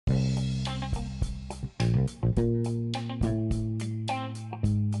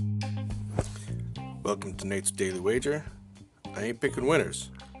Welcome to Nate's Daily Wager. I ain't picking winners,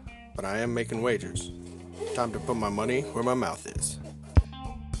 but I am making wagers. Time to put my money where my mouth is.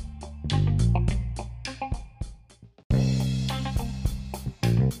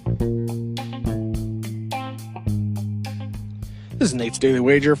 This is Nate's Daily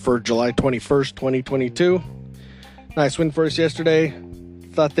Wager for July 21st, 2022. Nice win for us yesterday.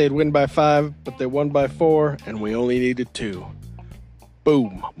 Thought they'd win by 5, but they won by 4, and we only needed 2.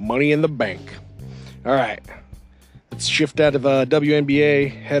 Boom. Money in the bank. All right. Let's shift out of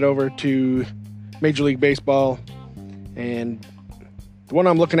WNBA, head over to Major League Baseball. And the one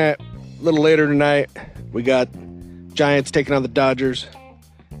I'm looking at a little later tonight, we got Giants taking on the Dodgers.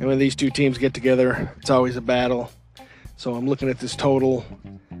 And when these two teams get together, it's always a battle. So I'm looking at this total,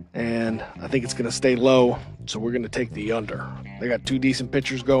 and I think it's going to stay low. So we're going to take the under. They got 2 decent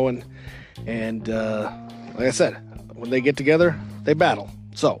pitchers going. And like I said, when they get together, they battle.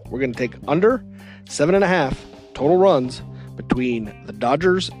 So we're going to take under 7.5 total runs between the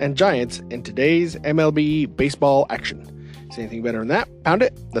Dodgers and Giants in today's MLB baseball action. See anything better than that? Pound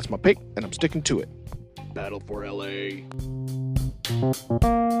it. That's my pick, and I'm sticking to it. Battle for LA.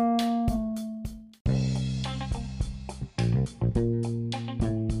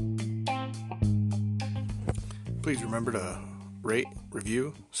 Please remember to rate,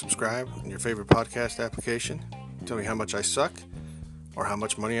 review, subscribe in your favorite podcast application. Tell me how much I suck or how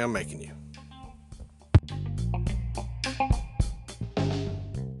much money I'm making you.